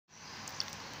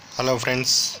Hello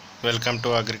friends, welcome to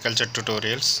agriculture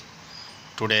tutorials.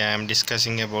 Today I am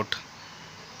discussing about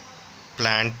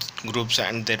plant groups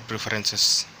and their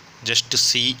preferences. Just to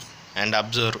see and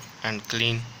observe and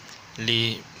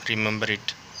cleanly remember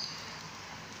it.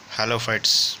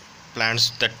 Halophytes, plants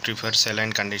that prefer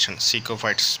saline condition.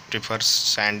 Psychophytes prefer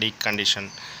sandy condition.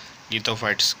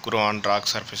 Lithophytes grow on rock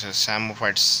surfaces.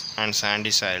 Samophytes and sandy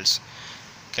soils.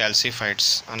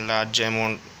 Calciphytes and large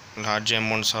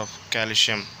amounts of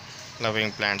calcium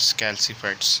loving plants.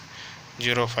 Calciphytes.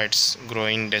 Xerophytes grow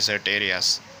in desert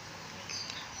areas.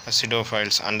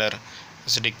 Acidophiles under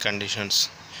acidic conditions.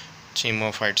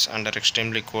 Chemophytes under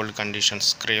extremely cold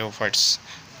conditions. Cryophytes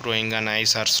growing on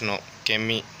ice or snow.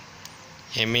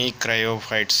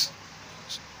 Hemicryophytes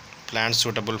plants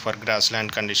suitable for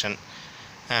grassland condition.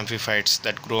 Amphiphytes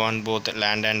that grow on both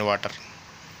land and water.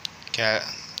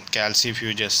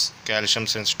 Calcifuges calcium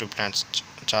sensitive plants.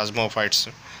 Chasmophytes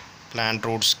plant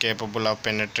roots capable of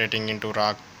penetrating into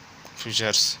rock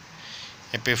fissures.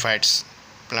 Epiphytes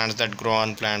plants that grow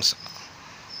on plants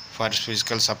for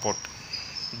physical support.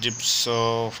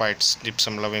 Gypsophytes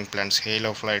gypsum loving plants.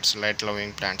 Halophytes light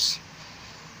loving plants.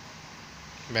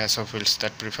 Basophils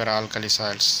that prefer alkali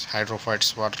soils.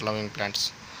 Hydrophytes water loving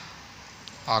plants.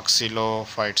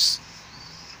 Oxylophytes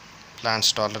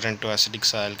plants tolerant to acidic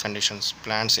soil conditions.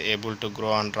 Plants able to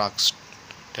grow on rocks.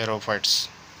 Pterophytes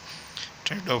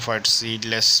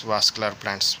seedless vascular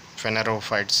plants.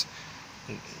 Phanerophytes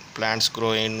plants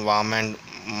grow in warm and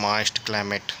moist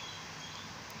climate.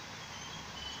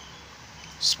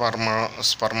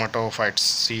 Spermatophytes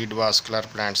seed vascular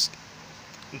plants.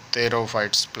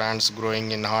 Therophytes plants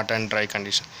growing in hot and dry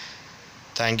conditions.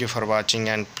 Thank you for watching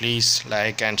and please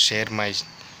like and share my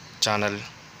channel.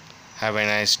 Have a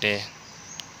nice day.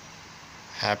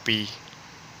 Happy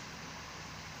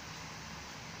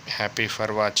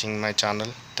for watching my channel.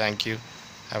 Thank you.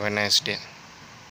 Have a nice day.